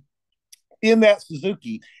mine, in that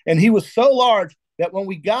Suzuki. And he was so large that when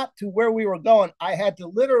we got to where we were going, I had to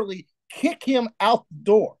literally kick him out the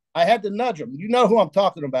door. I had to nudge him. You know who I'm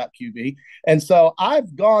talking about, QB. And so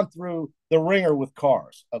I've gone through the ringer with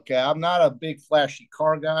cars. Okay. I'm not a big flashy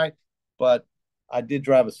car guy, but I did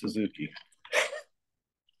drive a Suzuki.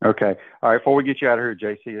 Okay. All right. Before we get you out of here,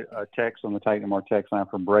 JC, a text on the Titan Mar text line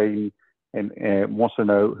from Braden and wants to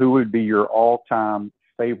know who would be your all-time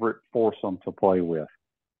favorite foursome to play with.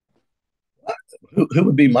 Who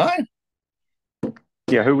would be mine?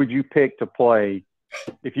 Yeah. Who would you pick to play?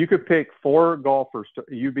 If you could pick four golfers,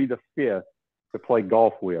 you'd be the fifth to play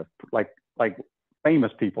golf with, like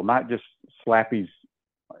famous people, not just Slappy's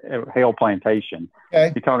Hale Plantation.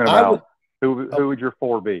 Okay. You're talking about who would your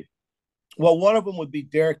four be? Well, one of them would be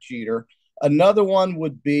Derek Jeter. Another one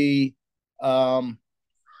would be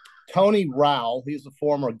Tony Rowell. He's a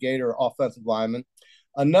former Gator offensive lineman.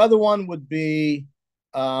 Another one would be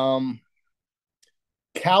Cal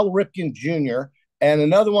Ripken Jr. And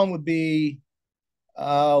another one would be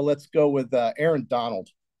let's go with Aaron Donald.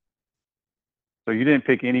 So you didn't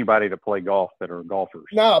pick anybody to play golf that are golfers?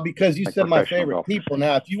 No, because you said my favorite golfers. people.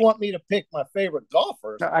 Now, if you want me to pick my favorite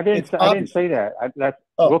golfers, no, I didn't say that.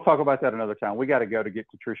 We'll talk about that another time. We got to get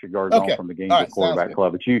to Tricia Garzon from the Gainesville Quarterback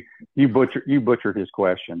Club. But you butchered his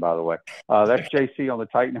question, by the way. That's JC on the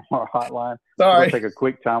Titan Mar hotline. Sorry. We'll take a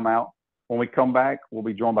quick timeout. When we come back, we'll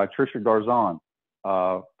be joined by Tricia Garzon,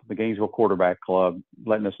 the Gainesville Quarterback Club,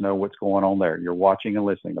 letting us know what's going on there. You're watching and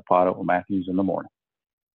listening to PodUp with Matthews in the morning.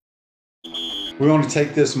 We want to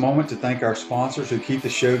take this moment to thank our sponsors who keep the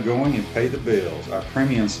show going and pay the bills. Our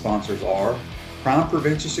premium sponsors are Crime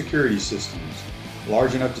Prevention Security Systems,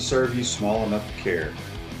 large enough to serve you, small enough to care.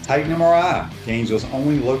 Titan MRI, Gainesville's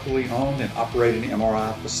only locally owned and operated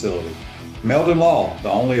MRI facility. Meldon Law, the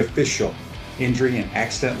only official injury and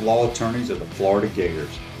accident law attorneys of the Florida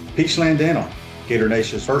Gators. Peachland Dental, Gator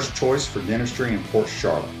Nation's first choice for dentistry in Port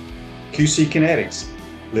Charlotte. QC Kinetics,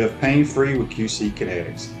 live pain-free with QC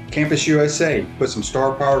Kinetics. Campus USA, put some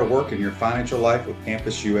star power to work in your financial life with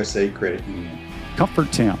Campus USA Credit Union.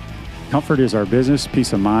 Comfort Temp. Comfort is our business,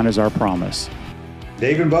 peace of mind is our promise.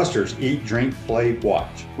 Dave & Buster's Eat, Drink, Play,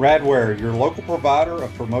 Watch. Radware, your local provider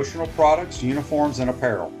of promotional products, uniforms, and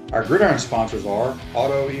apparel. Our gridiron sponsors are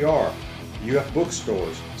Auto ER, UF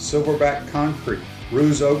Bookstores, Silverback Concrete,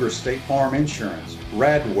 Ruse Ogre State Farm Insurance,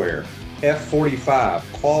 Radware, F45,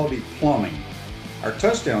 Quality Plumbing, Our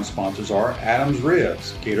touchdown sponsors are Adams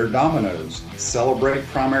Ribs, Gator Dominoes, Celebrate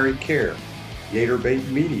Primary Care, Gator Bait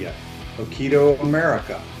Media, Okido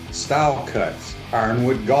America, Style Cuts,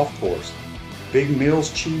 Ironwood Golf Course, Big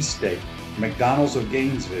Mills Cheesesteak, McDonald's of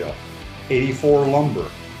Gainesville, 84 Lumber,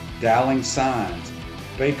 Dowling Signs,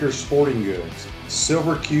 Baker's Sporting Goods,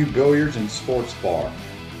 Silver Q Billiards and Sports Bar.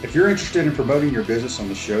 If you're interested in promoting your business on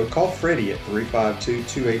the show, call Freddie at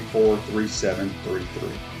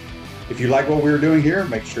 352-284-3733. If you like what we're doing here,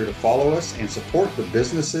 make sure to follow us and support the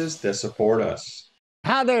businesses that support us.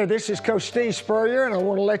 Hi there, this is Coach Steve Spurrier, and I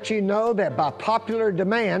want to let you know that by popular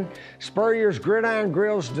demand, Spurrier's Gridiron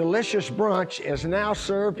Grill's delicious brunch is now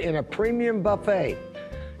served in a premium buffet.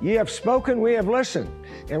 You have spoken, we have listened,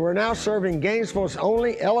 and we're now serving Gainesville's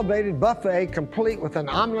only elevated buffet, complete with an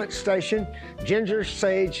omelet station, ginger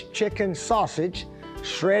sage chicken sausage,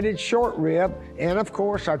 shredded short rib, and of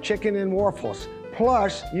course our chicken and waffles.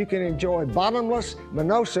 Plus, you can enjoy bottomless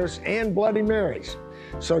mimosas and Bloody Marys.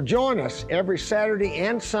 So join us every Saturday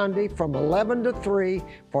and Sunday from 11 to 3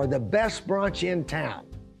 for the best brunch in town.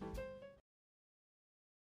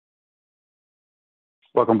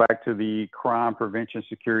 Welcome back to the Crime Prevention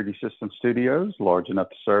Security System Studios, large enough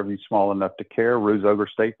to serve you, small enough to care. Ruse Ogre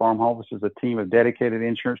State Farm Office is a team of dedicated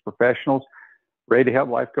insurance professionals ready to help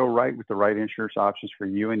life go right with the right insurance options for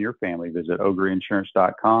you and your family.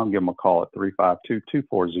 Visitogreinsurance.com. Give them a call at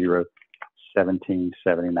 352-240-1779.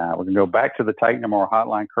 We're going to go back to the Titan MR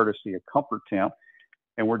hotline courtesy of Comfort Temp,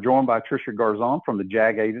 and we're joined by Tricia Garzon from the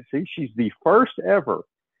JAG Agency. She's the first ever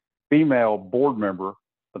female board member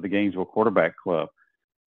of the Gainesville Quarterback Club.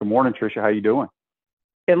 Good morning, Tricia. How you doing?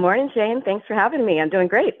 Good morning, Shane. Thanks for having me. I'm doing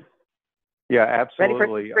great. Yeah,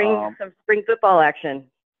 absolutely. Ready for some spring football action.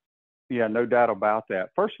 Yeah, no doubt about that.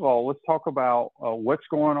 First of all, let's talk about what's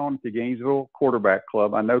going on at the Gainesville Quarterback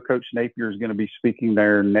Club. I know Coach Napier is going to be speaking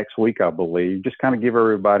there next week, I believe. Just kind of give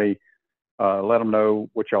everybody, let them know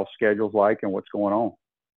what y'all's schedule's like and what's going on.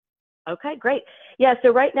 Okay, great. Yeah,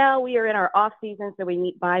 so right now we are in our off season, so we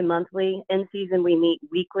meet bi-monthly. In season, we meet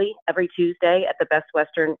weekly every Tuesday at the Best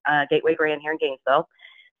Western Gateway Grand here in Gainesville.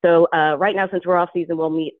 So right now, since we're off season, we'll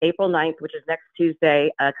meet April 9th, which is next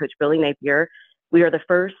Tuesday. Coach Billy Napier. We are the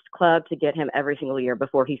first club to get him every single year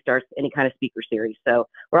before he starts any kind of speaker series. So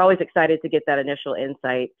we're always excited to get that initial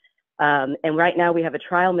insight. And right now we have a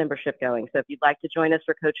trial membership going. So if you'd like to join us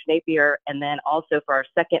for Coach Napier, and then also for our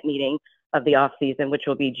second meeting of the off season, which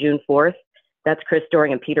will be June 4th, that's Chris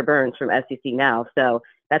Doring and Peter Burns from SEC Now. So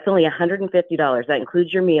that's only $150. That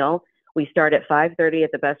includes your meal. We start at 5:30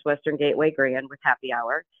 at the Best Western Gateway Grand with happy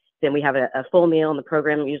hour. Then we have a full meal, and the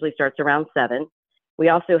program usually starts around 7. We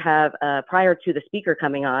also have, prior to the speaker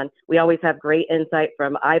coming on, we always have great insight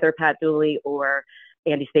from either Pat Dooley or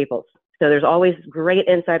Andy Staples. So there's always great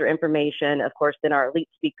insider information. Of course, then our elite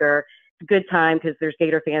speaker, it's a good time because there's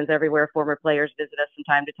Gator fans everywhere. Former players visit us from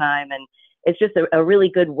time to time. And it's just a really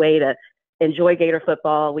good way to enjoy Gator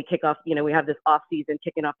football. We kick off, we have this off season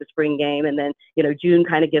kicking off the spring game. And then, June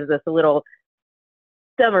kind of gives us a little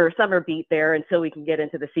summer beat there until we can get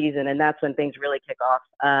into the season, and that's when things really kick off.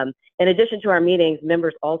 In addition to our meetings,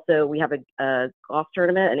 members also, we have a golf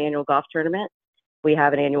tournament, an annual golf tournament. We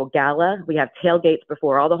have an annual gala. We have tailgates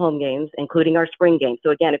before all the home games, including our spring game.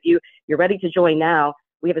 So again, if you're ready to join now,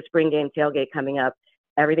 we have a spring game tailgate coming up.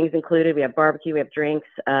 Everything's included. We have barbecue, we have drinks,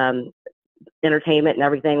 entertainment and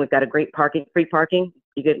everything. We've got a great free parking.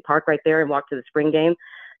 You can park right there and walk to the spring game.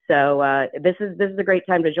 So this is a great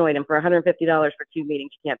time to join, and for $150 for 2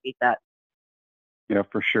 meetings, you can't beat that. Yeah,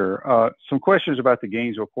 for sure. Some questions about the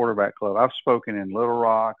Gainesville Quarterback Club. I've spoken in Little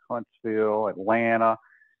Rock, Huntsville, Atlanta,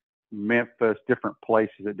 Memphis, different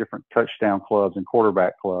places at different touchdown clubs and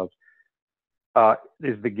quarterback clubs.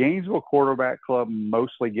 Is the Gainesville Quarterback Club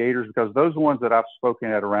mostly Gators? Because those ones that I've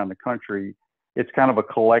spoken at around the country, it's kind of a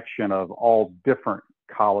collection of all different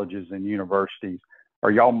colleges and universities. Are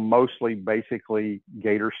y'all mostly basically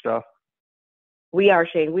Gator stuff? We are,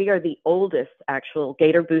 Shane. We are the oldest actual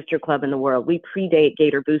Gator Booster Club in the world. We predate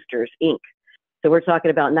Gator Boosters, Inc. So we're talking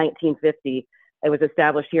about 1950. It was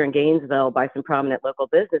established here in Gainesville by some prominent local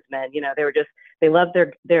businessmen. They loved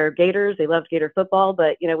their Gators. They loved Gator football,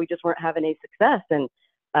 but, we just weren't having any success. And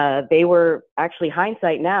they were actually,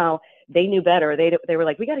 hindsight now, they knew better. They were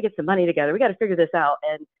like, we got to get some money together. We got to figure this out.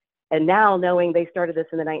 And now, knowing they started this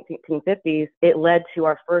in the 1950s, it led to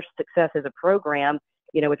our first success as a program,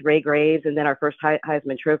 with Ray Graves, and then our first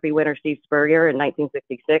Heisman Trophy winner, Steve Spurrier, in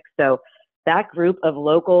 1966. So that group of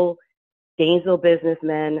local Gainesville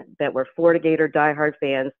businessmen that were Florida Gator diehard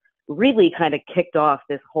fans really kind of kicked off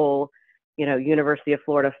this whole, University of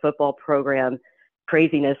Florida football program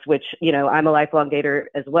craziness, which, I'm a lifelong Gator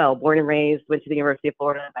as well, born and raised, went to the University of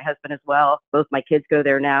Florida, my husband as well. Both my kids go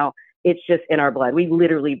there now. It's just in our blood. We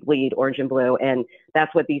literally bleed orange and blue, and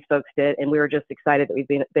that's what these folks did. And we were just excited that we've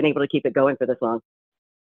been able to keep it going for this long.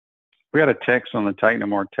 We got a text on the Titan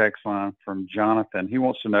More text line from Jonathan. He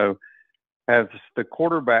wants to know, has the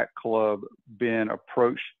quarterback club been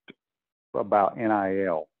approached about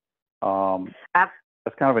NIL?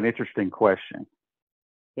 That's kind of an interesting question.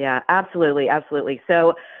 Yeah, absolutely. Absolutely.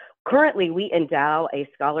 So currently we endow a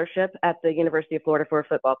scholarship at the University of Florida for a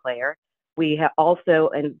football player. We also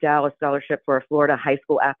endow a scholarship for a Florida High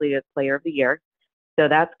School Athletic Player of the Year. So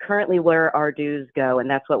that's currently where our dues go, and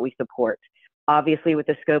that's what we support. Obviously, with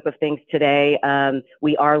the scope of things today,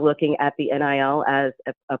 we are looking at the NIL as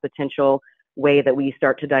a potential way that we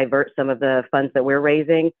start to divert some of the funds that we're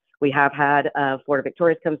raising. We have had Florida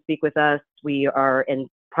Victorious come speak with us. We are in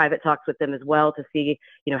private talks with them as well to see,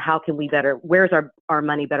 how can we better, where's our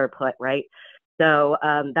money better put, right? So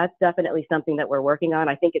that's definitely something that we're working on.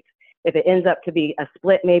 I think if it ends up to be a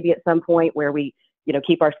split maybe at some point where we,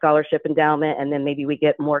 keep our scholarship endowment and then maybe we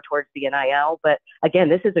get more towards the NIL. But again,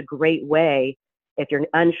 this is a great way if you're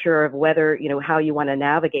unsure of whether, how you want to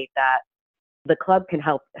navigate that, the club can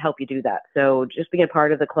help you do that. So just being a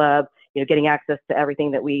part of the club, getting access to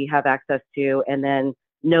everything that we have access to, and then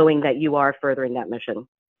knowing that you are furthering that mission.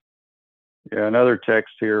 Yeah, another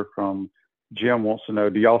text here from Jim wants to know,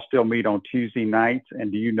 do y'all still meet on Tuesday nights,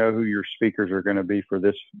 and do you know who your speakers are going to be for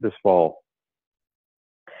this fall?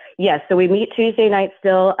 Yes, so we meet Tuesday night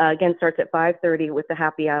still. Again, starts at 5:30 with the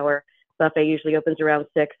happy hour. Buffet usually opens around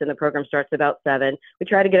 6, and the program starts about 7. We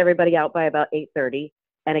try to get everybody out by about 8:30.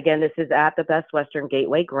 And again, this is at the Best Western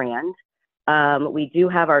Gateway Grand. We do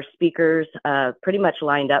have our speakers pretty much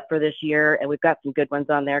lined up for this year, and we've got some good ones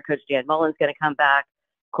on there. Coach Dan Mullen's going to come back.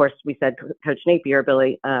 Of course, we said Coach Napier,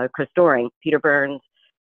 Chris Doring, Peter Burns,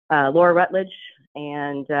 Laura Rutledge,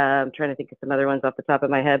 and I'm trying to think of some other ones off the top of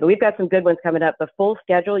my head. But we've got some good ones coming up. The full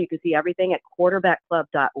schedule, you can see everything at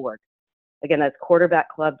quarterbackclub.org. Again, that's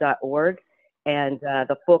quarterbackclub.org, and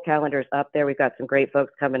the full calendar is up there. We've got some great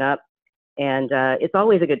folks coming up, and it's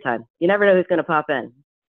always a good time. You never know who's going to pop in.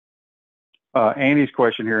 Andy's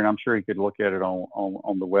question here, and I'm sure he could look at it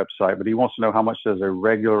on the website, but he wants to know, how much does a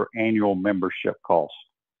regular annual membership cost?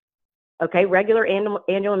 Okay, regular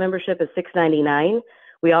annual membership is $6.99.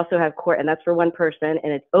 We also have and that's for one person,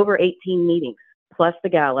 and it's over 18 meetings, plus the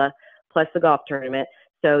gala, plus the golf tournament.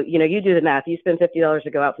 So, you do the math. You spend $50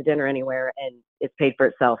 to go out to dinner anywhere, and it's paid for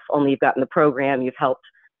itself. Only you've gotten the program, you've helped,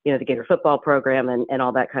 the Gator football program and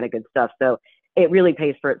all that kind of good stuff. So it really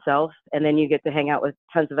pays for itself. And then you get to hang out with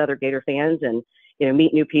tons of other Gator fans and,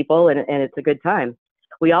 meet new people, and it's a good time.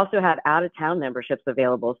 We also have out-of-town memberships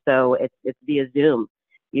available. So it's via Zoom.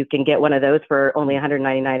 You can get one of those for only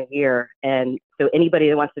 $199 a year. And so anybody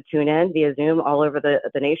that wants to tune in via Zoom all over the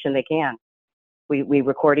nation, they can. We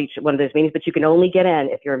record each one of those meetings, but you can only get in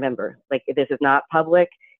if you're a member. Like, this is not public.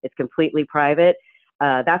 It's completely private.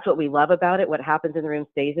 That's what we love about it. What happens in the room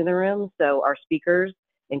stays in the room. So our speakers,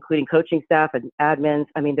 including coaching staff and admins,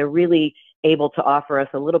 they're really able to offer us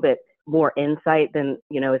a little bit more insight than,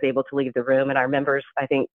 is able to leave the room. And our members, I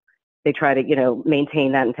think they try to,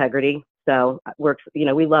 maintain that integrity. So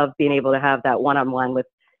we love being able to have that one-on-one with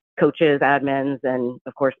coaches, admins, and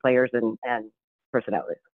of course, players and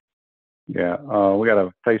personalities. Yeah, we got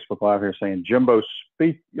a Facebook Live here saying Jimbo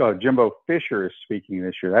Fisher is speaking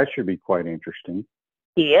this year. That should be quite interesting.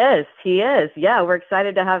 He is. Yeah, we're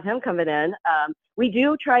excited to have him coming in. We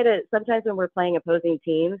do try to, sometimes when we're playing opposing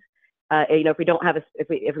teams, if we don't have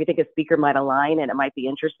if we think a speaker might align and it might be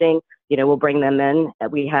interesting, we'll bring them in.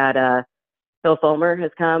 We had Phil Fulmer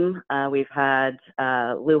has come. We've had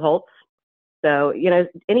Lou Holtz. So,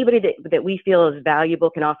 anybody that we feel is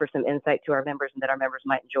valuable can offer some insight to our members and that our members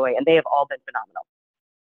might enjoy, and they have all been phenomenal.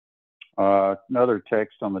 Another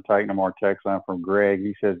text on the Titan More text line from Greg.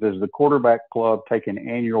 He says, does the quarterback club take an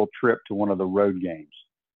annual trip to one of the road games?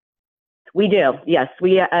 We do, yes.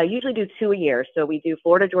 We usually do 2 a year. So we do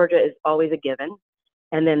Florida, Georgia is always a given.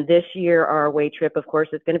 And then this year, our away trip, of course,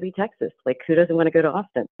 is going to be Texas. Like, who doesn't want to go to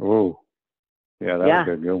Austin? Oh, yeah, that would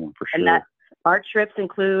be a good one for sure. And our trips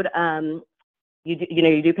include, you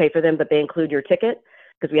do pay for them, but they include your ticket,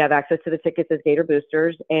 because we have access to the tickets as Gator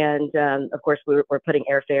boosters. And, of course, we're putting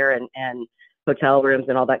airfare and hotel rooms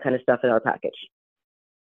and all that kind of stuff in our package.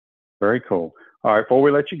 Very cool. All right, before we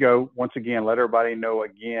let you go, once again, let everybody know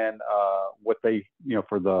again what they,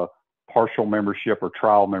 for the partial membership or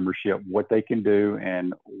trial membership, what they can do,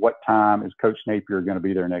 and what time is Coach Napier going to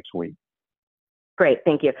be there next week. Great,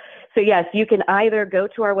 thank you. So yes, you can either go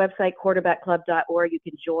to our website, quarterbackclub.org. You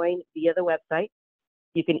can join via the website.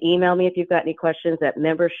 You can email me if you've got any questions at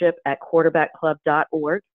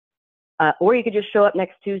membership@quarterbackclub.org. Or you could just show up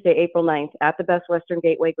next Tuesday, April 9th at the Best Western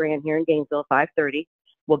Gateway Grand here in Gainesville, 5:30.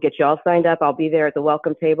 We'll get you all signed up. I'll be there at the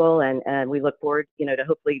welcome table, and we look forward, to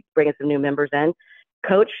hopefully bringing some new members in.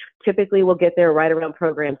 Coach typically will get there right around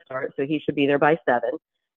program start, so he should be there by 7.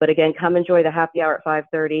 But again, come enjoy the happy hour at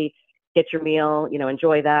 5:30, get your meal,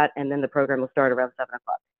 enjoy that, and then the program will start around 7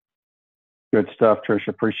 o'clock. Good stuff, Tricia.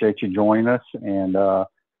 Appreciate you joining us, and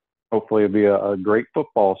hopefully it'll be a great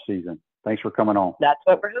football season. Thanks for coming on. That's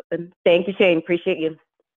what we're hoping. Thank you, Shane. Appreciate you.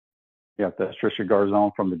 Yeah, that's Tricia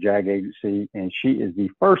Garzon from the JAG Agency, and she is the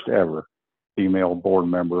first ever female board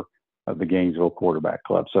member of the Gainesville Quarterback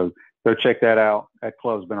Club. So go check that out. That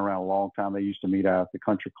club's been around a long time. They used to meet out at the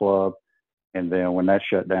Country Club, and then when that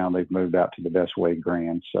shut down, they've moved out to the Best Way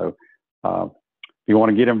Grand. So if you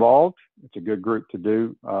want to get involved, it's a good group to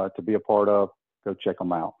be a part of. Go check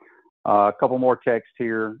them out. A couple more texts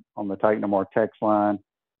here on the Titan Amar text line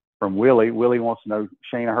from Willie. Willie wants to know,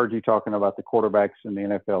 Shane, I heard you talking about the quarterbacks in the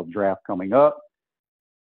NFL draft coming up.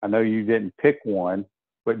 I know you didn't pick one,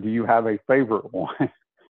 but do you have a favorite one?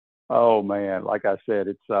 Oh, man, like I said,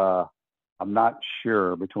 it's I'm not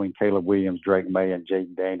sure between Caleb Williams, Drake May, and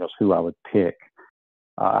Jaden Daniels who I would pick.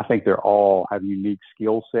 I think they all have unique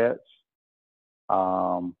skill sets.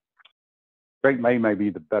 Drake may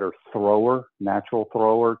be the better thrower, natural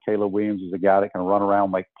thrower. Caleb Williams is a guy that can run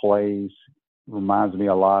around, make plays. Reminds me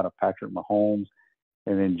a lot of Patrick Mahomes.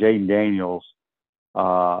 And then Jaden Daniels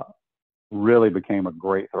really became a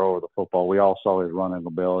great thrower of the football. We all saw his running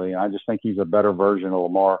ability. I just think he's a better version of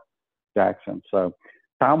Lamar Jackson. So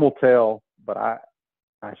time will tell, but I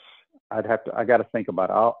got to think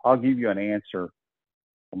about it. I'll give you an answer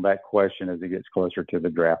on that question as it gets closer to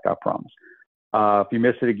the draft, I promise. If you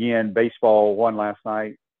miss it again, baseball won last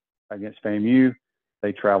night against FAMU.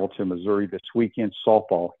 They travel to Missouri this weekend.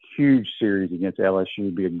 Softball, huge series against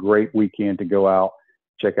LSU. Be a great weekend to go out,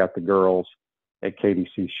 check out the girls at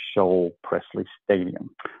KDC Shoal Presley Stadium.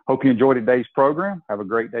 Hope you enjoyed today's program. Have a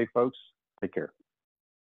great day, folks. Take care.